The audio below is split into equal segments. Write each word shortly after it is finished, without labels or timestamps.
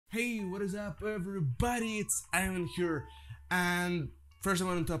Hey, what is up everybody, it's Ivan here, and first I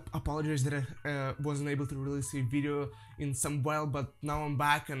wanted to apologize that I wasn't able to release a video in some while, but now I'm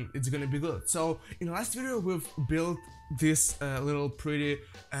back and it's gonna be good. So in the last video we've built this little pretty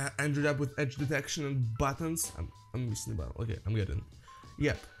Android app with edge detection and buttons. I'm missing the button, okay, I'm getting,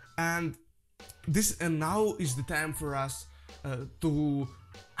 yeah, and now is the time for us to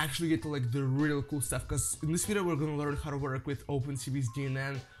actually get to like the real cool stuff, because in this video we're gonna learn how to work with OpenCV's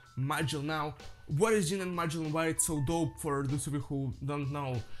DNN module. Now, what is DNN module and why it's so dope for those of you who don't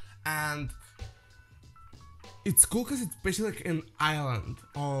know? And it's cool because it's basically like an island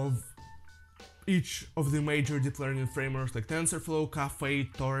of each of the major deep learning frameworks like TensorFlow, Caffe,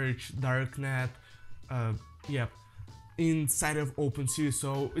 PyTorch, Darknet, inside of OpenCV.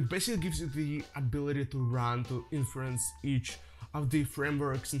 So it basically gives you the ability to inference each of the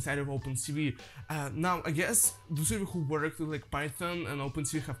frameworks inside of OpenCV. Now, I guess those of you who work with like Python and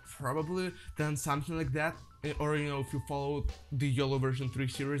OpenCV have probably done something like that, or you know, if you follow the YOLO version 3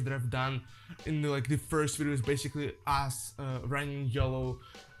 series that I've done in the first video is basically us running YOLO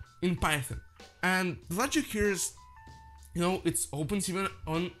in Python. And the logic here is, you know, it's OpenCV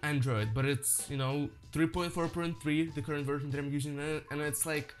on Android, but it's, you know, 3.4.3, the current version that I'm using, and it's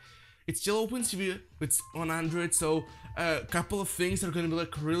like, it's still OpenCV, it's on Android, so a couple of things are gonna be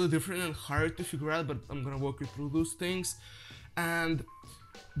like really different and hard to figure out, but I'm gonna walk you through those things.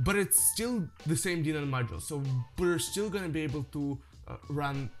 But it's still the same DNN module, so we're still gonna be able to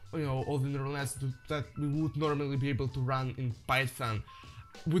run, you know, all the neural nets that we would normally be able to run in Python,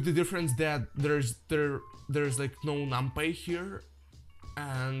 with the difference that there's like no NumPy here,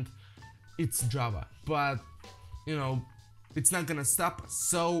 and it's Java, but you know, it's not gonna stop us.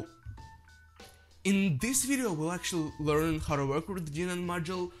 So in this video we'll actually learn how to work with the DNN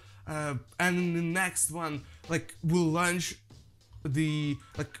module, and in the next one, like, we'll launch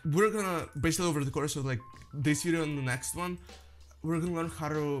we're gonna basically, over the course of like this video and the next one, we're gonna learn how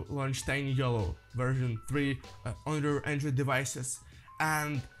to launch Tiny YOLO version 3 on your Android devices.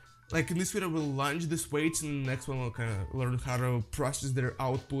 And like in this video we'll launch this weights, and the next one we'll kind of learn how to process their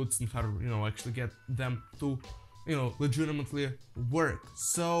outputs and how to, you know, actually get them to, you know, legitimately work.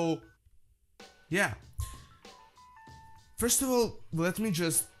 So yeah, first of all, let me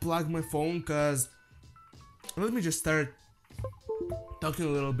just plug my phone, because let me just start talking a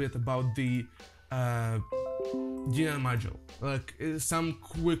little bit about the DNN module, like some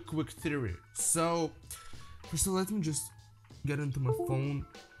quick theory. So first of all, let me just get into my phone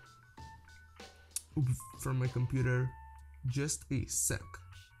from my computer, just a sec.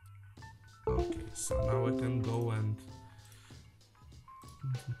 Okay, so now I can go and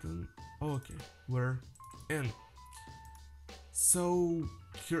okay, we're in. So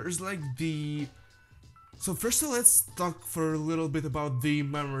here's like so first of all, let's talk for a little bit about the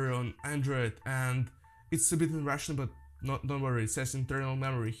memory on Android, and it's a bit in Russian, but don't worry, it says internal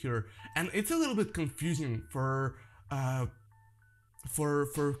memory here, and it's a little bit confusing for a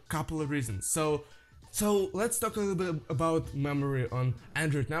couple of reasons. So let's talk a little bit about memory on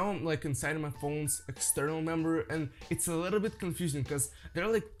Android. Now I'm like inside of my phone's external memory, and it's a little bit confusing because there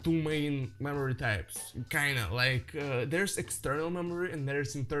are like two main memory types, kinda like there's external memory and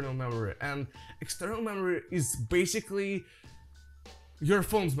there's internal memory. And external memory is basically your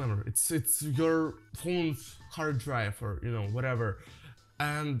phone's memory. It's your phone's hard drive, or you know, whatever.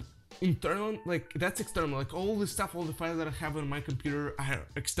 And internal, like, that's external, like all the stuff, all the files that I have on my computer are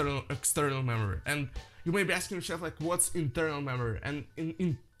external memory. And you may be asking yourself, like, what's internal memory? And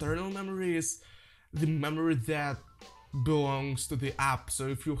internal memory is the memory that belongs to the app. So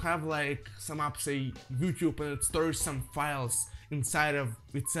if you have like some app, say YouTube, and it stores some files inside of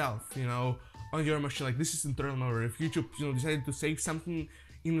itself, you know, on your machine, like, this is internal memory. If YouTube, you know, decided to save something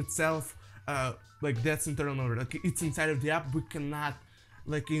in itself, like, that's internal memory, like it's inside of the app. We cannot,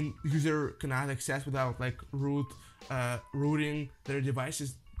 like, user cannot access without like rooting their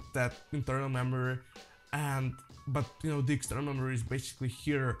devices, that internal memory. But you know, the external memory is basically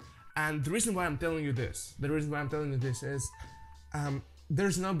here. And the reason why I'm telling you this is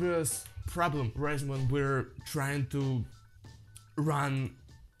there's an obvious problem rising when we're trying to run,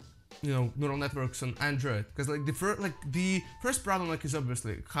 you know, neural networks on Android, because like the first problem, like, is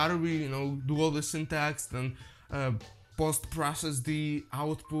obviously how do we, you know, do all the syntax, then post-process the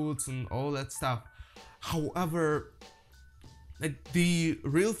outputs and all that stuff. However, like, the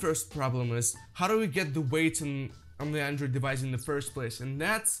real first problem is how do we get the weights on the Android device in the first place? And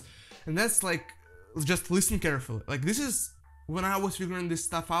that's like, just listen carefully. Like, this is when I was figuring this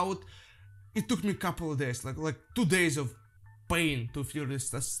stuff out, it took me a couple of days, like 2 days of pain to figure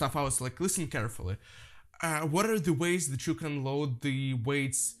this stuff out. So, like, listen carefully. What are the ways that you can load the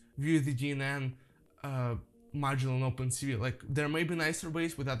weights view the DNN module in OpenCV. Like there may be nicer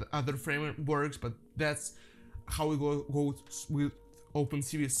ways with other frameworks, but that's how we go with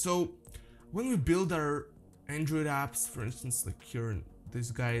OpenCV. So when we build our Android apps, for instance, like here in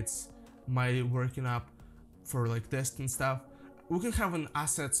this guy, it's my working app for like testing stuff, we can have an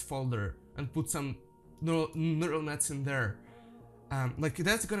assets folder and put some neural nets in there. Like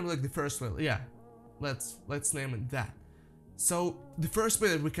that's gonna be like the first way. Yeah, let's name it that. So the first way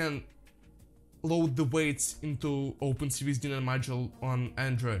that we can load the weights into OpenCV's DNN module on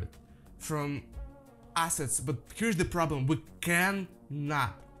Android from assets, but here's the problem: we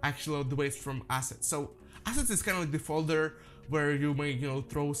cannot actually load the weights from assets. So assets is kind of like the folder where you may, you know,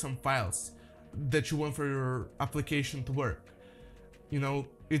 throw some files that you want for your application to work. You know,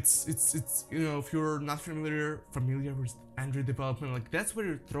 it's you know, if you're not familiar with Android development, like that's where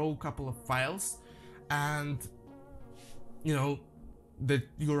you throw a couple of files and, you know, that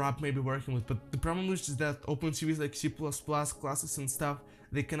your app may be working with. But the problem is that OpenCV is like C++ classes and stuff,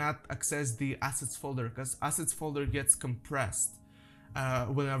 they cannot access the assets folder because assets folder gets compressed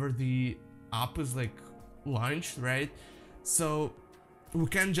whenever the app is like launched, right? So we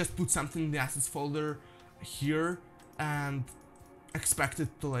can just put something in the assets folder here and expect it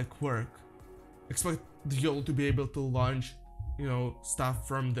to like work, expect the YOLO to be able to launch, you know, stuff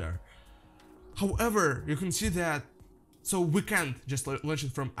from there. However, you can see that, so we can't just launch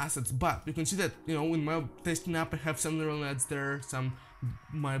it from assets, but you can see that, you know, in my testing app I have some neural nets there, some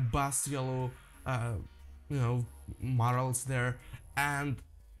my bus YOLO you know, models there, and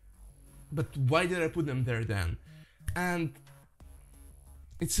but why did I put them there then? And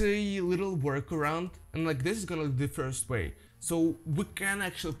it's a little workaround, and like this is gonna be the first way. So we can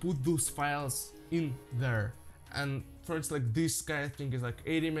actually put those files in there, and for instance, like this guy I think is like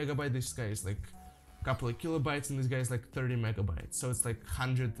 80 megabytes, this guy is like a couple of kilobytes, and this guy is like 30 megabytes, so it's like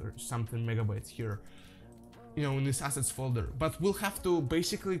 100 or something megabytes here, you know, in this assets folder. But we'll have to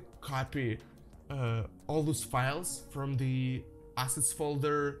basically copy all those files from the assets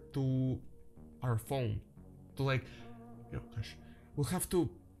folder to our phone, to like, you know, gosh, we'll have to,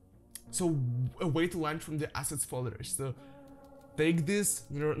 so a way to launch from the assets folder is to take these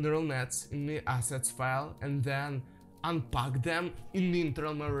neural nets in the assets file and then unpack them in the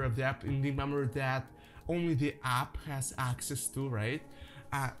internal memory of the app, in the memory that only the app has access to, right?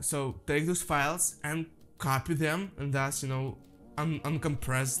 So take those files and copy them, and thus, you know,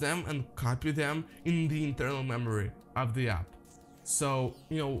 uncompress them and copy them in the internal memory of the app. So,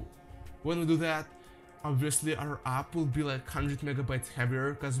 you know, when we do that, obviously our app will be like 100 megabytes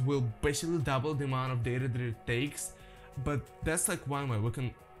heavier because we'll basically double the amount of data that it takes. But that's like one way. We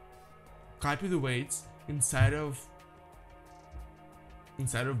can copy the weights inside of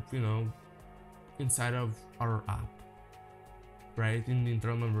you know, inside of our app, right, in the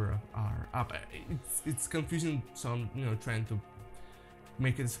internal memory of our app. It's confusing, so I'm, you know, trying to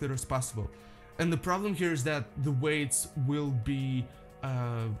make it as clear as possible. And the problem here is that the weights will be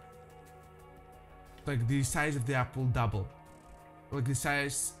like the size of the app will double, like the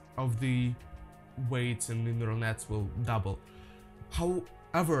size of the weights and the neural nets will double.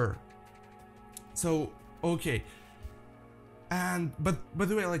 However, so okay, and but by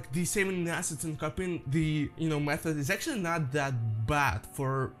the way, like the saving the assets and copying the, you know, method is actually not that bad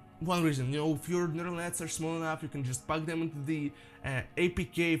for one reason. You know, if your neural nets are small enough, you can just plug them into the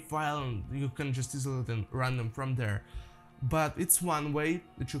APK file and you can just easily then run them from there. But it's one way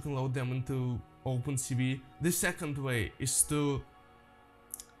that you can load them into OpenCV. The second way is to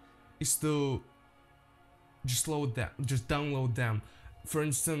just load them, just download them. For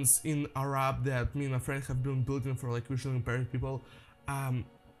instance, in our app that me and my friend have been building for like visually impaired people,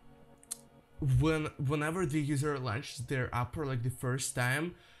 whenever the user launches their app for like the first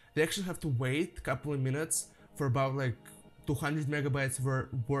time, they actually have to wait a couple of minutes for about like 200 megabytes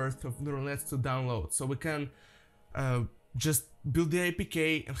worth of neural nets to download. So we can just build the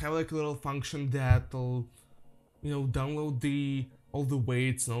APK and have like a little function that'll, you know, download all the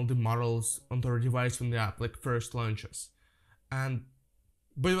weights and all the models onto our device when the app like first launches. And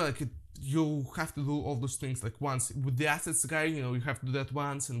by the way, like you have to do all those things like once. With the assets guy, you know, you have to do that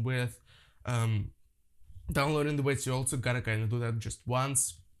once, and with downloading the weights, you also gotta kind of do that just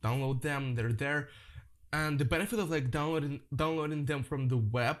once. Download them, they're there. And the benefit of like downloading them from the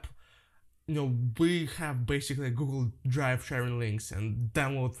web, you know, we have basically Google Drive sharing links and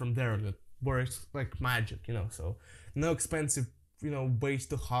download from there, and it works like magic, you know. So no expensive, you know, ways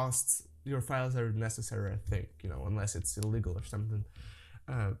to host your files are necessary, I think, you know, unless it's illegal or something.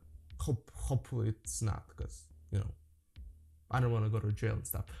 Hopefully it's not, because, you know, I don't want to go to jail and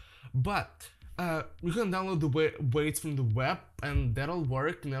stuff. But you can download the weights from the web, and that'll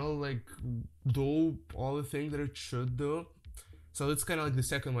work, and that'll like do all the things that it should do. So it's kind of like the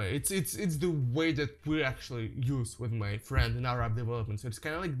second way. It's the way that we actually use with my friend in our app development. So it's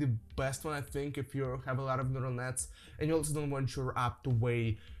kind of like the best one, I think, if you have a lot of neural nets and you also don't want your app to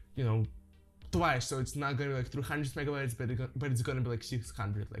weigh, you know, twice. So it's not gonna be like 300 megabytes, but it's gonna be like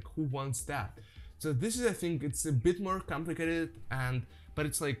 600. Like, who wants that? So this is, I think, it's a bit more complicated, but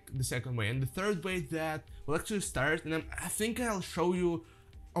it's like the second way. And the third way that we'll actually start, and I think I'll show you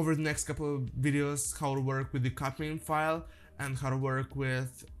over the next couple of videos how to work with the copying file and how to work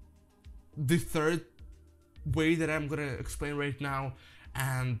with the third way that I'm gonna explain right now,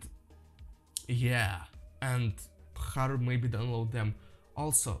 and yeah, and how to maybe download them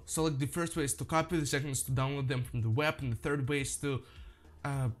also. So like the first way is to copy, the second is to download them from the web, and the third way is to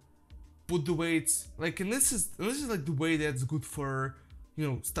put the weights, like, and this is like the way that's good for, you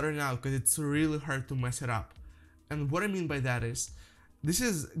know, starting out, because it's really hard to mess it up. And what I mean by that is, this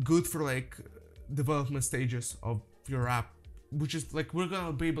is good for like development stages of your app, which is like we're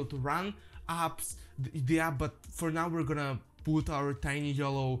gonna be able to run apps, the app, but for now we're gonna put our tiny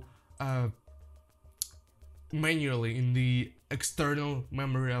yellow manually in the external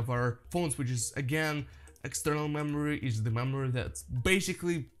memory of our phones, which is, again, external memory is the memory that's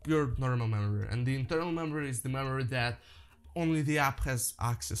basically your normal memory, and the internal memory is the memory that only the app has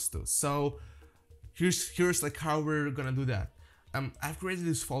access to. So here's like how we're gonna do that. I've created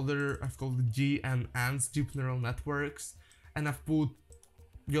this folder, I've called it G and ANDs, Deep Neural Networks, and I've put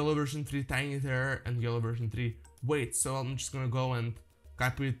yellow version 3 tiny there and yellow version 3 weight. So I'm just gonna go and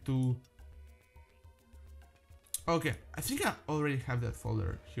copy it to, okay, I think I already have that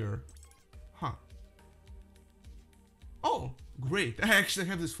folder here, huh? Oh, great, I actually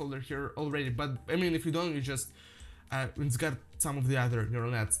have this folder here already, but I mean, if you don't, you just, it's got some of the other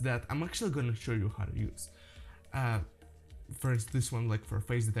neural nets that I'm actually gonna show you how to use. First, this one, like for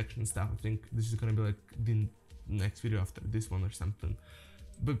face detection stuff, I think this is gonna be like the next video after this one or something.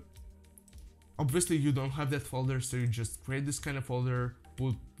 But obviously you don't have that folder, so you just create this kind of folder,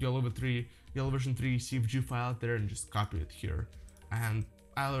 put yellow version 3 CFG file there, and just copy it here. And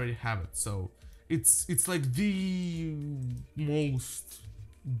I already have it, so it's like the most,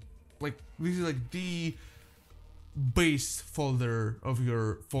 like, this is like the base folder of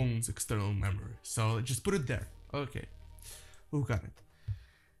your phone's external memory. So just put it there. Okay. Who got it?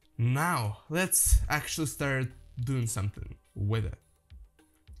 Now let's actually start doing something with it.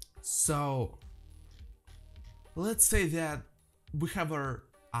 So let's say that we have our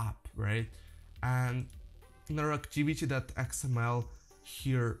app, right? And in our activity.xml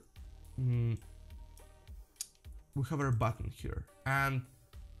here, we have our button here. And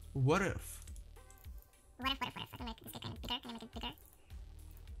what if? I can make this guy kind of bigger. Can I make it bigger?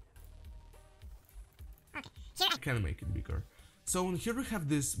 Okay. Here I can make it bigger. So here we have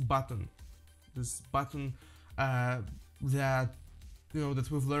this button that, you know, that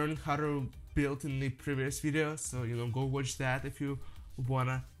we've learned how to build in the previous video. So, you know, go watch that if you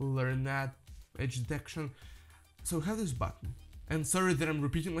wanna learn that edge detection. So we have this button, and sorry that I'm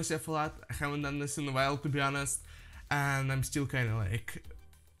repeating myself a lot. I haven't done this in a while, to be honest, and I'm still kind of like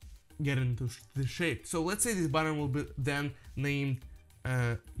getting into the shape. So let's say this button will be then named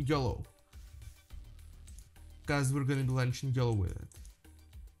yellow, because we're gonna be launching yellow with it,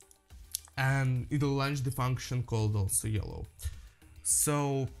 and it'll launch the function called also yellow.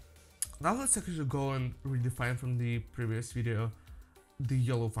 So now let's actually go and redefine from the previous video the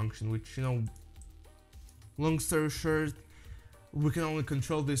yellow function, which, you know, long story short, we can only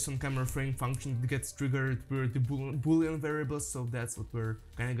control this on camera frame function that gets triggered with the boolean variables. So that's what we're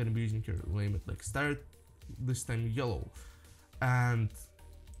kind of gonna be using here. We'll name it like start, this time yellow, and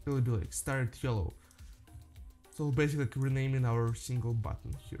it'll be like start yellow. So basically like renaming our single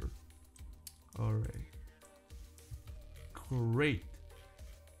button here. Alright, great.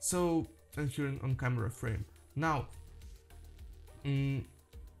 So, and here on camera frame now,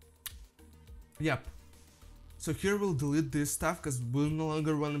 yep. So here we'll delete this stuff because we'll no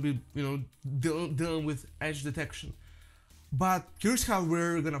longer want to be, you know, dealing with edge detection. But here's how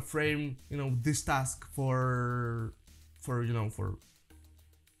we're gonna frame, you know, this task for you know, for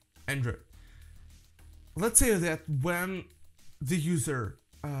Android. Let's say that when the user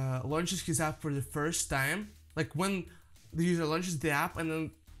launches his app for the first time, like when the user launches the app and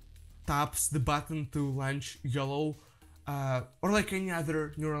then taps the button to launch yellow, or like any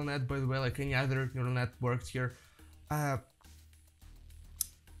other neural net, by the way, like any other neural net works here.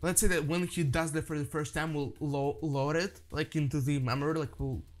 Let's say that when he does that for the first time, we'll load it like into the memory, like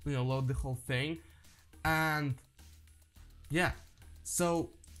we'll, you know, load the whole thing, and yeah. So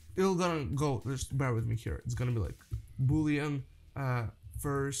it'll gonna go, just bear with me here, it's gonna be like boolean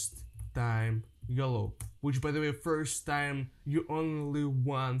first time yellow, which by the way, first time you only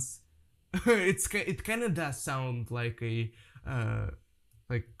once. It kind of does sound like a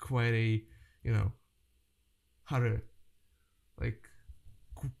like quite a, you know, how to like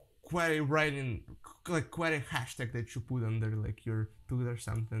quite a writing, like quite a hashtag that you put under like your tweet or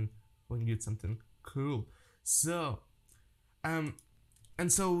something when you get something cool. So and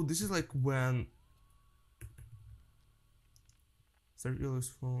so this is like when start yellow is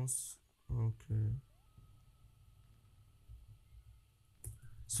false. Okay.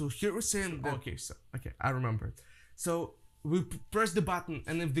 So here we're saying that, okay, I remember it. So we press the button,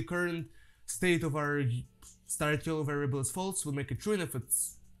 and if the current state of our start yellow variable is false, we'll make it true, and if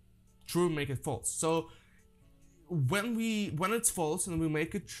it's true, make it false. So when it's false and we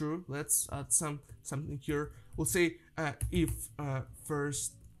make it true, let's add something here. We'll say if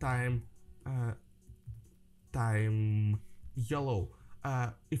first time yellow,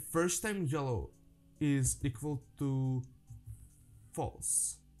 if first time yellow is equal to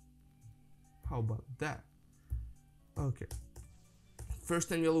false. How about that? Okay. First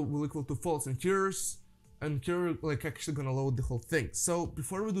time yellow will equal to false, and here like actually gonna load the whole thing. So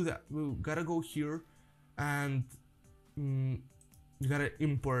before we do that, we gotta go here and we gotta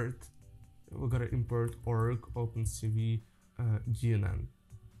import org OpenCV GNN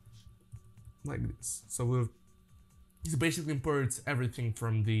like this. So this basically imports everything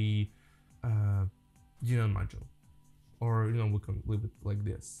from the GNN module. Or, you know, we can leave it like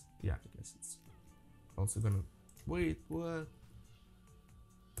this. Yeah, I guess it's also gonna... Wait, what?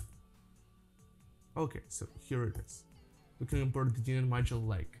 Okay, so here it is. We can import the GNN module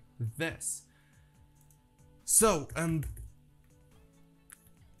like this. So,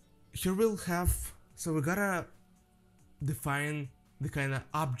 here we'll have... So we gotta define the kind of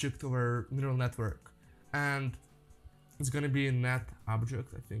object of our neural network. And it's gonna be a net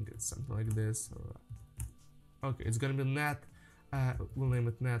object. I think it's something like this. Or, okay, it's gonna be net, we'll name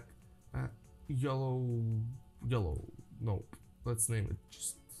it net, yellow, nope, let's name it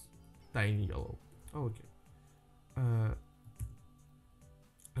just tiny yellow. Okay, and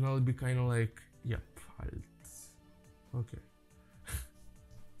I'll be kind of like, yep, okay.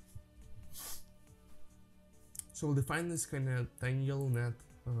 So we'll define this kind of tiny yellow net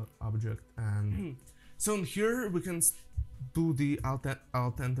object, and so in here we can do the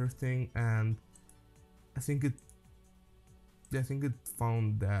alt enter thing, and I think it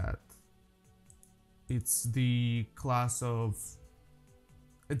found that it's the class of,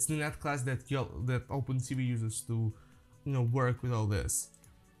 it's the net class that OpenCV uses to, you know, work with all this.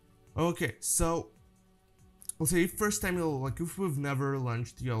 Okay, so we'll say first time yellow, like if we've never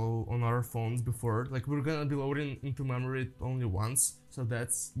launched yellow on our phones before, like we're gonna be loading into memory only once, so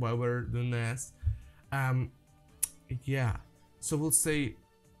that's why we're doing this. Yeah, so we'll say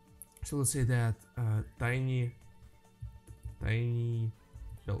that tiny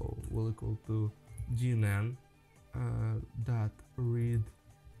yellow will equal to GNN dot read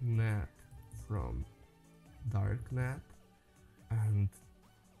net from Darknet, and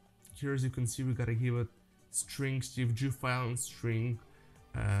here as you can see we gotta give it string CFG file and string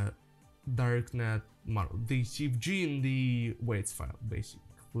Darknet model, the CFG in the weights file.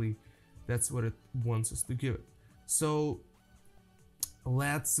 Basically that's what it wants us to give it. So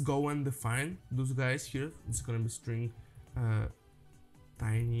let's go and define those guys here. It's gonna be string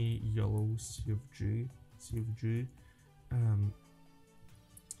tiny yellow CFG.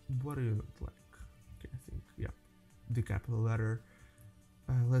 What do you look like? Okay, I think, yeah, the capital letter.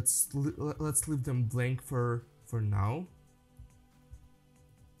 Let's leave them blank for now.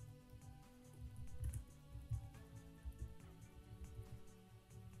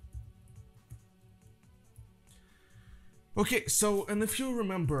 Okay, so and if you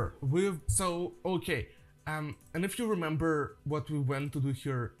remember, and if you remember what we went to do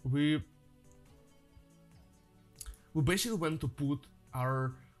here, we basically went to put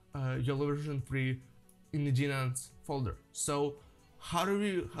our yellow version 3 in the GNN folder. So how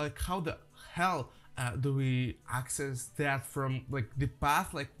the hell do we access that from like the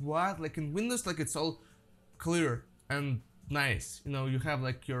path? Like what? Like in Windows, like it's all clear and nice. You know, you have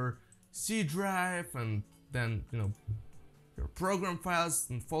like your C drive and then, you know, your program files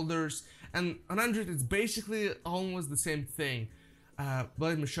and folders, and on Android it's basically almost the same thing, but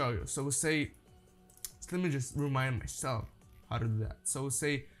let me show you. So we'll say, so let me just remind myself how to do that. So we'll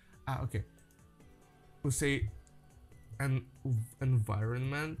say, okay, we'll say an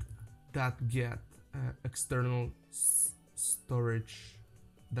environment that get external storage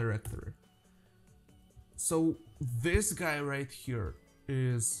directory. So this guy right here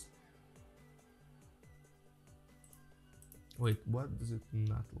is Wait, what does it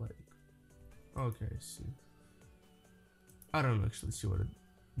not like? Okay, I see. I don't actually see what it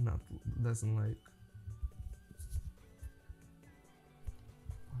not doesn't like.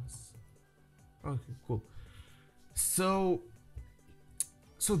 Okay, cool. So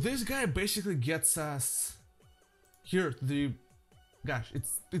this guy basically gets us here to the, gosh,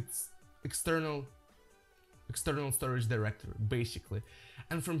 it's external storage directory basically,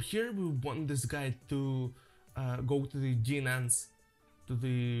 and from here we want this guy to go to the gnans, to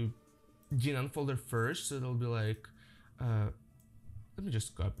the gnan folder first. So it'll be like, let me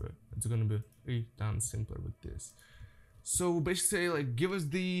just copy it. It's gonna be done simpler with this. So basically, like, give us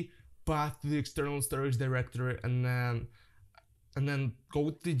the path to the external storage directory, and then go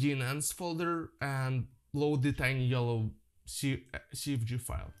to the gnans folder and load the tiny yellow CFG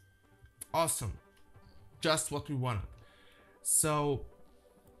file. Awesome, just what we wanted. So,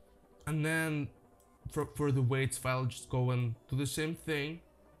 and then for the weights file, just go and do the same thing.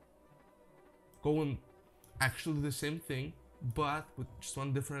 Go and actually do the same thing, but with just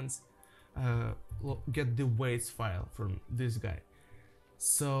one difference. Get the weights file from this guy.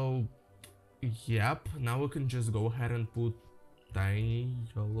 So, yep, now we can just go ahead and put tiny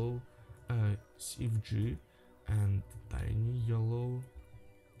yellow CFG and tiny yellow.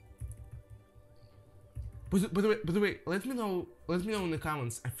 By the way, let me know in the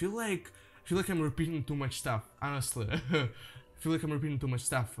comments. I feel like I'm repeating too much stuff, honestly. I feel like I'm repeating too much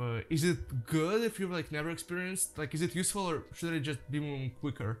stuff. Is it good if you've like never experienced? Like, is it useful, or should I just be moving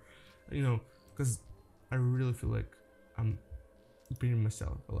quicker? You know, because I really feel like I'm repeating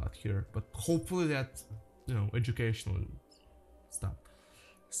myself a lot here. But hopefully that's, you know, educational and stuff.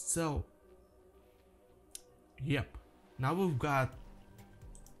 So, yep. Now we've got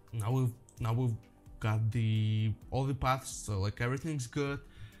the all the paths, so like everything's good,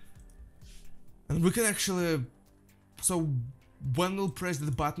 and we can actually, so when we'll press the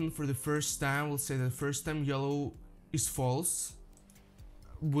button for the first time, we'll say the first time yellow is false.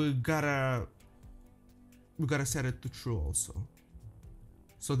 We gotta set it to true also,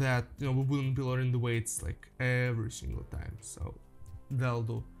 so that, you know, we wouldn't be loading the weights like every single time. So that'll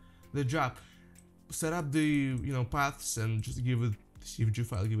do the job. Set up the, you know, paths and just give it the CFG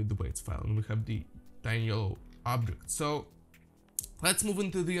file, give it the weights file, and we have the tiny yellow object. So let's move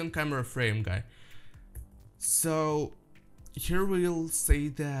into the on-camera frame guy. So here we'll say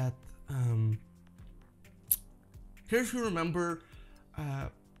that here, if you remember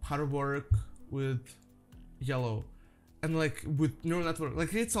how to work with yellow and like with neural network,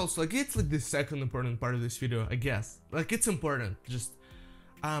 like it's also like, it's like the second important part of this video, I guess. Like, it's important. Just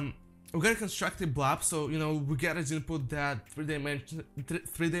we gotta construct a blob, so, you know, we get as input that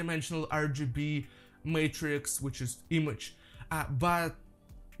three-dimensional RGB matrix, which is image, but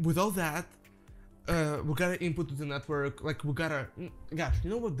with all that, we gotta input to the network, like we gotta, gosh, you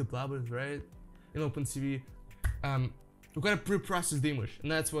know what the blob is, right? In OpenCV, we gotta pre-process the image,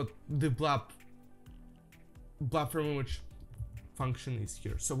 and that's what the blob from image function is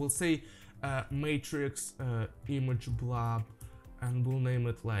here. So we'll say matrix image blob, and we'll name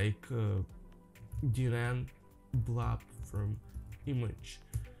it like DNN blob from image.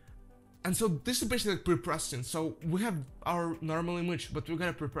 And so this is basically like pre-processing. So we have our normal image, but we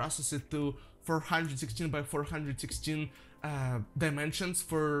gotta pre-process it to 416 by 416 dimensions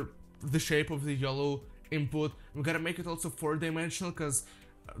for the shape of the yellow input. We gotta make it also 4-dimensional, because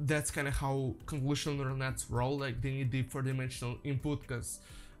that's kind of how convolutional neural nets roll. Like, they need the 4-dimensional input, because,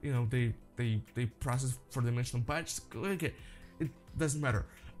 you know, they process 4-dimensional bytes. Okay, it doesn't matter.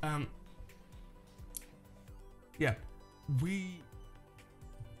 Yeah,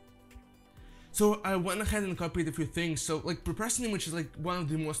 so I went ahead and copied a few things. So like, pre-processing image is like one of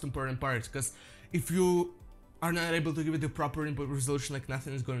the most important parts, because if you are not able to give it the proper input resolution, like,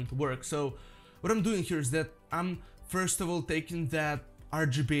 nothing is going to work. So what I'm doing here is that I'm first of all taking that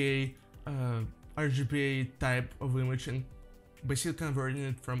RGBA type of image and basically converting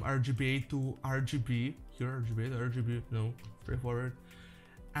it from RGBA to RGB. Here, RGBA to RGB, no, straightforward.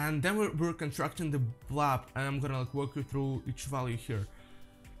 And then we're constructing the blob, and I'm gonna like walk you through each value here.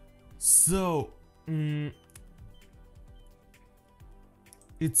 So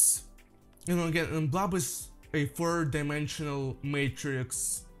it's, you know, again, and blob is a 4-dimensional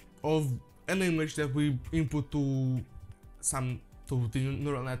matrix of an image that we input to the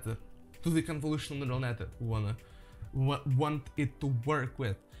neural net, to the convolutional neural net that we want it to work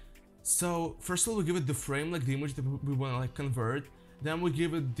with. So first of all, we give it the frame, like the image that we want to like convert. Then we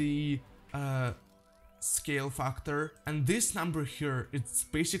give it the scale factor, and this number here, it's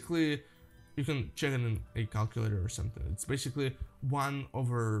basically, you can check it in a calculator or something. It's basically 1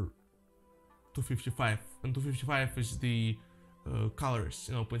 over 255, and 255 is the colors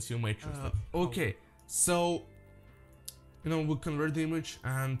in OpenCV matrix. Okay, so we convert the image,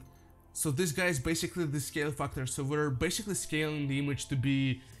 and so this guy is basically the scale factor. So we're basically scaling the image to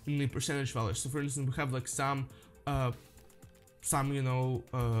be in the percentage value. So for instance, we have like some for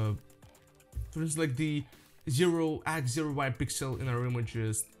instance, like the 0x0y pixel in our image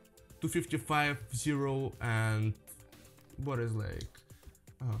is 255, 0, and what is like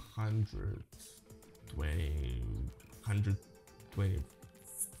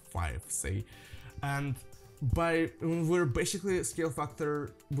 125, say. And we're basically scale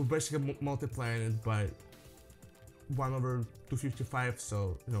factor, we're basically multiplying it by 1 over 255,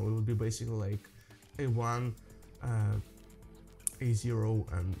 so it would be basically like a 1, a 0,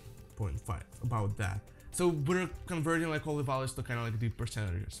 and 0.5, about that. So we're converting like all the values to kind of like the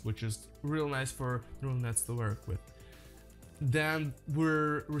percentages, which is real nice for neural nets to work with. Then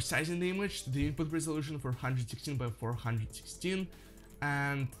we're resizing the image to the input resolution for 116 by 416,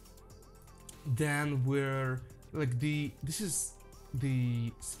 and then we're like this is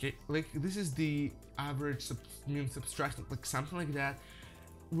the scale, like this is the average mean subtraction, like something like that.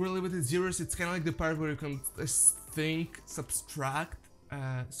 We're limited zeros. It's kind of like the part where you can subtract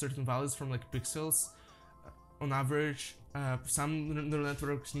certain values from like pixels. On average, some neural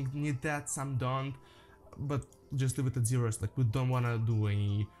networks need that, some don't, but just leave it at zeros. Like we don't want to do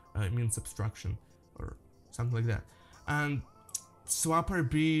any mean subtraction or something like that. And swap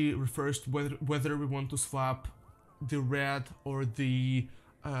RB refers to whether we want to swap the red or the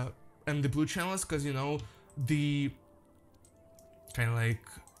and the blue channels, because the kind of like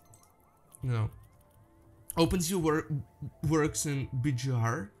OpenCV works in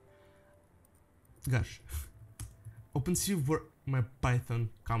BGR. Gosh, OpenCV my Python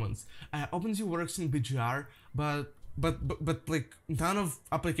comments. OpenCV works in BGR, but like none of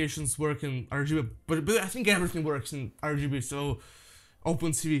applications work in RGB. But I think everything works in RGB. So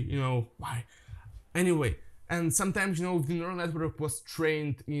OpenCV, why? Anyway, and sometimes the neural network was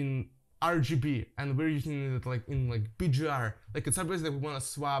trained in RGB, and we're using it like in BGR. Like it's obvious that we want to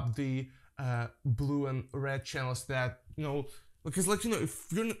swap the blue and red channels that because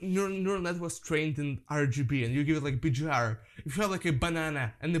if your neural net was trained in RGB and you give it like BGR, if you have like a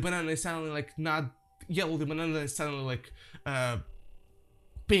banana and the banana is suddenly like not yellow, the banana is suddenly like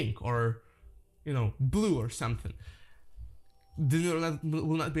pink or blue or something, the neural net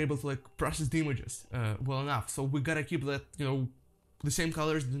will not be able to like process the images well enough. So we gotta keep that the same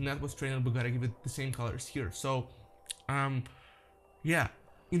colors the net was trained on. We gotta give it the same colors here. So yeah,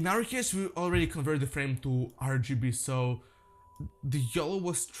 in our case we already converted the frame to RGB, so the yellow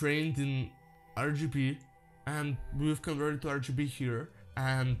was trained in RGB and we've converted to RGB here,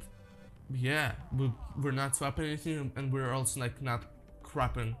 and yeah, we're not swapping anything, and we're also like not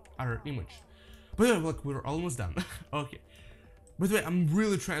cropping our image. But yeah, like we're almost done. Okay, by the way, I'm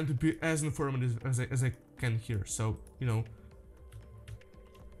really trying to be as informative as I can here, so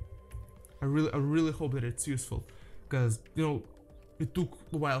I really hope that it's useful, because it took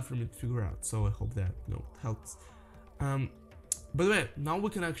a while for me to figure out, so I hope that helps. By the way, now we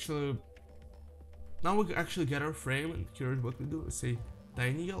can actually get our frame, and here's what we do. We say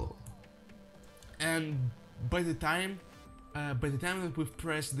tiny yellow, and by the time that we've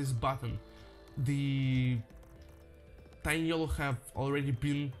pressed this button, the tiny yellow have already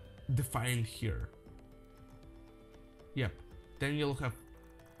been defined here. Yep, tiny yellow have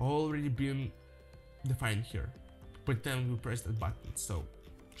already been defined here by the time we press that button, so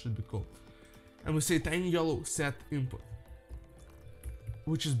should be cool. And we say tiny yellow set input,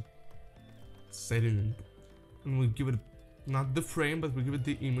 which is setting input, and we give it not the frame, but we give it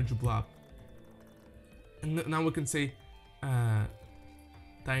the image blob. And now we can say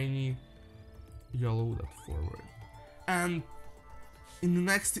tiny yellow forward. And in the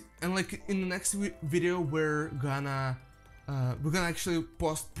next video we're gonna actually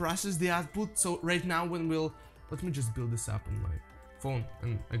process the output. So right now let me just build this up on my phone,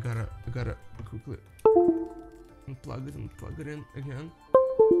 and I gotta quickly unplug it and plug it in again.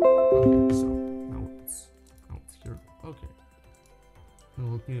 Okay, so now it's here. Okay,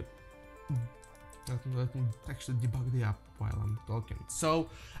 now let me actually debug the app while I'm talking. So,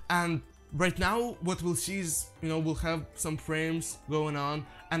 and right now what we'll see is we'll have some frames going on,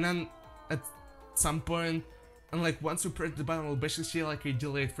 and then at some point, and like once we press the button, we'll basically see like a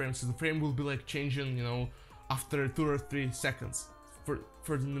delayed frame. So the frame will be like changing after 2 or 3 seconds for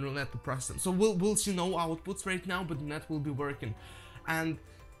the neural net to process them. So we'll see no outputs right now, but the net will be working. And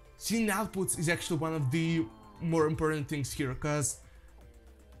seeing outputs is actually one of the more important things here, because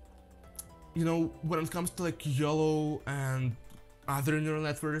when it comes to like yellow and other neural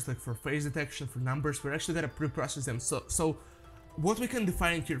networks, like for phase detection, for numbers, we're actually gonna pre-process them. So what we can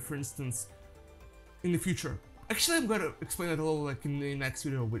define here, for instance, in the future. Actually, I'm gonna explain it a little like in the next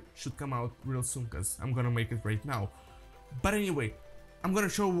video, which should come out real soon, because I'm gonna make it right now. But anyway, I'm gonna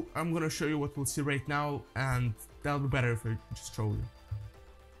show you what we'll see right now, and that'll be better if I just show you.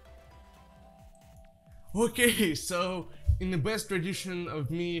 Okay, so in the best tradition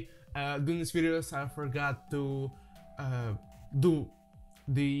of me doing these videos, I forgot to do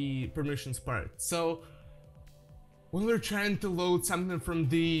the permissions part. So when we're trying to load something from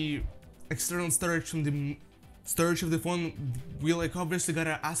the external storage, from the storage of the phone, we like obviously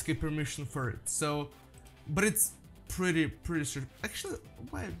gotta ask a permission for it. So, but it's pretty sure. Actually,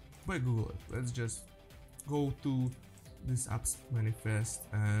 why Google it? Let's just go to this apps manifest,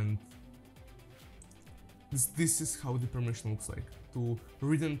 and this is how the permission looks like, to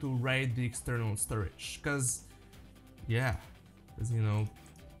read and to write the external storage. Cause yeah, cause you know,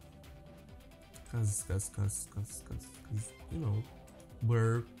 cause you know,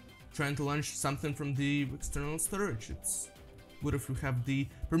 we're trying to launch something from the external storage. It's good if we have the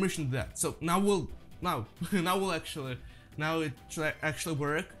permission to that. So now it should actually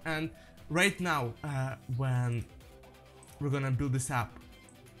work. And right now, when we're gonna build this app,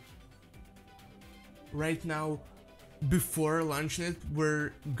 right now, before launching it,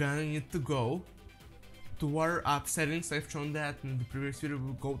 we're gonna need to go to our app settings. I've shown that in the previous video.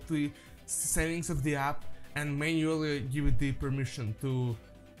 We'll go to the settings of the app and manually give it the permission to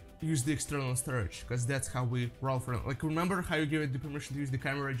use the external storage, because that's how we roll for it. Like, remember how you give it the permission to use the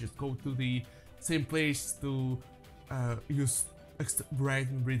camera? Just go to the same place to use write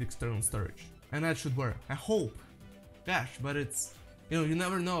and read external storage, and that should work, I hope. Gosh, but it's, you know, you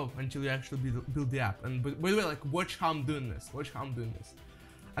never know until you actually build the app. And by the way, like, watch how I'm doing this.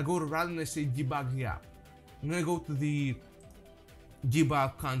 I go to run and I say debug the app. I'm gonna go to the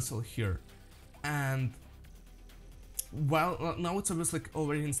debug console here, and well, now it's obviously like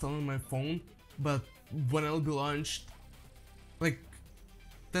already installed on my phone, but when it'll be launched, like,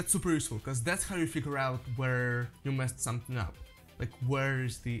 that's super useful, because that's how you figure out where you messed something up, like where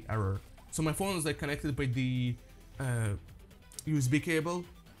is the error. So my phone is like connected by the USB cable,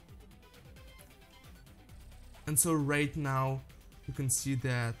 and so right now you can see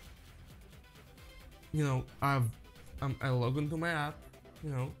that, you know, I log into my app,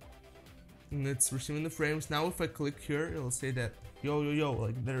 you know, and it's receiving the frames. Now if I click here, it'll say that yo,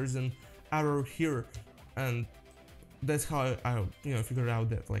 like there's an error here, and that's how I you know, figured out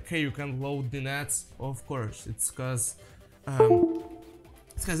that, like, hey, you can load the nets. Of course, it's because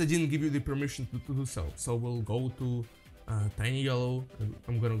I didn't give you the permission to do so. So we'll go to tiny yellow, and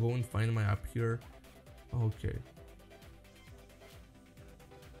I'm gonna go and find my app here. Okay.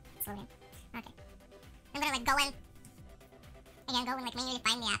 Okay. I'm gonna like go in. Again, go and like manually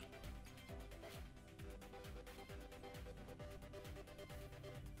find the app.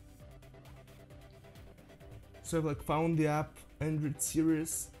 So I've like found the app, Android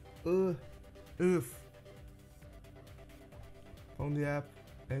series. Found the app,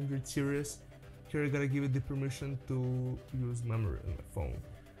 Android series. Here I gotta give it the permission to use memory on my phone.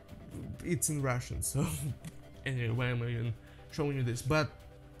 It's in Russian, so anyway, why am I even showing you this? But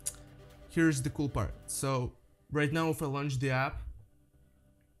here's the cool part. So right now, if I launch the app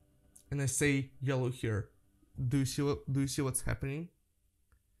and I say yellow here, do you see what's happening?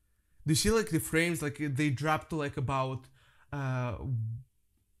 Do you see like the frames, like they drop to like about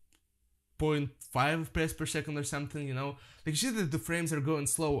 0.5 FPS per second or something, you know? Like, you see that the frames are going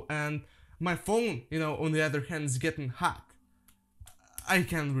slow, and my phone, you know, on the other hand, is getting hot. I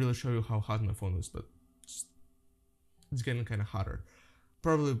can't really show you how hot my phone is, but it's getting kind of hotter.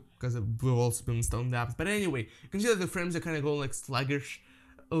 Probably because we've also been installing the apps. But anyway, you can see that the frames are kind of going like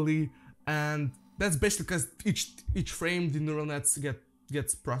sluggishly, and that's basically because each frame the neural nets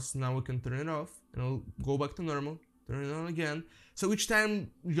gets processed. Now we can turn it off, and it'll go back to normal, turn it on again. So each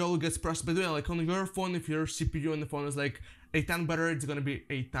time YOLO gets processed, by the way, like on your phone, if your CPU on the phone is like a ton better, it's gonna be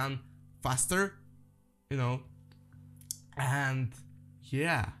a ton faster, you know. And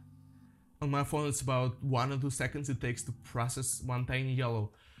yeah, on my phone it's about 1 or 2 seconds it takes to process one tiny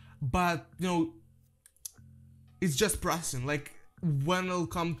YOLO. But you know, it's just processing. Like, when it'll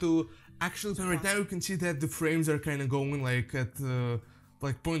come to actually, right now you can see that the frames are kind of going like at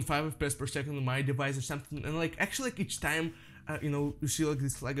like 0.5 FPS per second on my device or something, and like actually like each time you know, you see like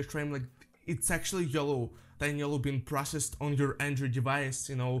this sluggish frame, like it's actually YOLO, tiny YOLO being processed on your Android device,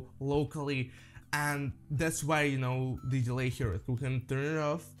 you know, locally, and that's why, you know, the delay here. We can turn it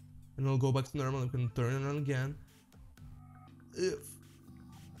off and it'll go back to normal. We can turn it on again.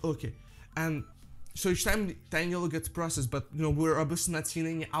 Okay, and so each time tiny YOLO gets processed, but you know, we're obviously not seeing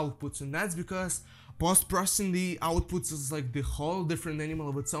any outputs, and that's because post-processing the outputs is like the whole different animal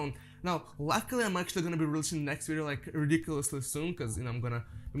of its own. Now, luckily, I'm actually gonna be releasing the next video like ridiculously soon, because you know I'm gonna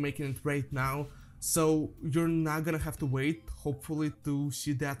be making it right now. So you're not gonna have to wait, hopefully, to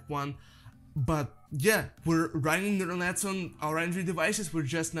see that one. But yeah, we're running neural nets on our Android devices. We're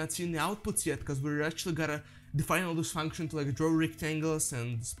just not seeing the outputs yet, because we're actually gotta define all those functions to like draw rectangles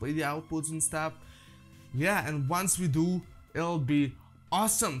and display the outputs and stuff. Yeah, and once we do, it'll be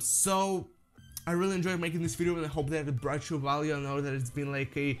awesome. So I really enjoyed making this video, and I hope that it brought you value. I know that it's been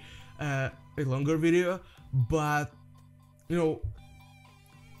like a longer video, but you know,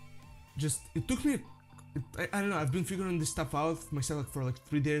 just it took me I don't know, I've been figuring this stuff out myself like for like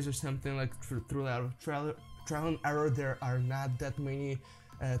 3 days or something, like through a lot of trial and error. There are not that many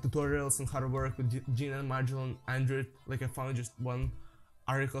tutorials on how to work with GNN module on Android. Like I found just one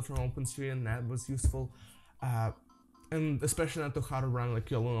article from OpenCV, and that was useful, and especially not to how to run like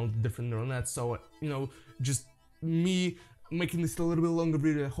all the different neural nets. So you know, just me making this a little bit longer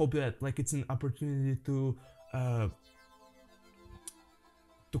video, I hope that like it's an opportunity to kind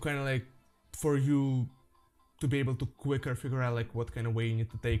of like for you to be able to quicker figure out like what kind of way you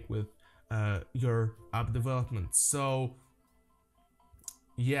need to take with your app development. So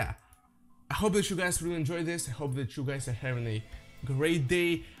yeah, I hope that you guys really enjoyed this. I hope that you guys are having a great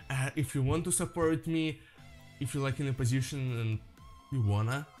day. If you want to support me, if you're like in a position and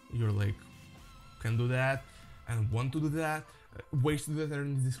you're like can do that and want to do that, ways to do that are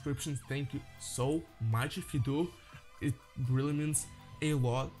in the description. Thank you so much if you do. It really means a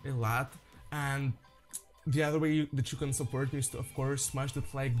lot. And the other way that you can support me is to, of course, smash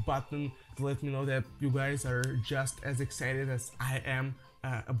that like button to let me know that you guys are just as excited as I am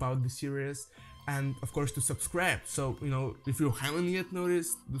about the series, and of course to subscribe. So you know, if you haven't yet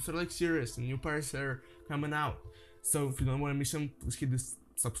noticed, those are like series and new parts are coming out. So if you don't want to miss them, please hit this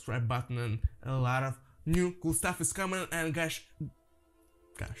subscribe button, and a lot of new cool stuff is coming. And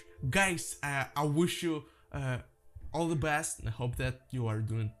guys, I wish you all the best, and I hope that you are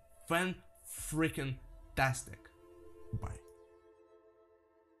doing fan-freaking-tastic. Bye.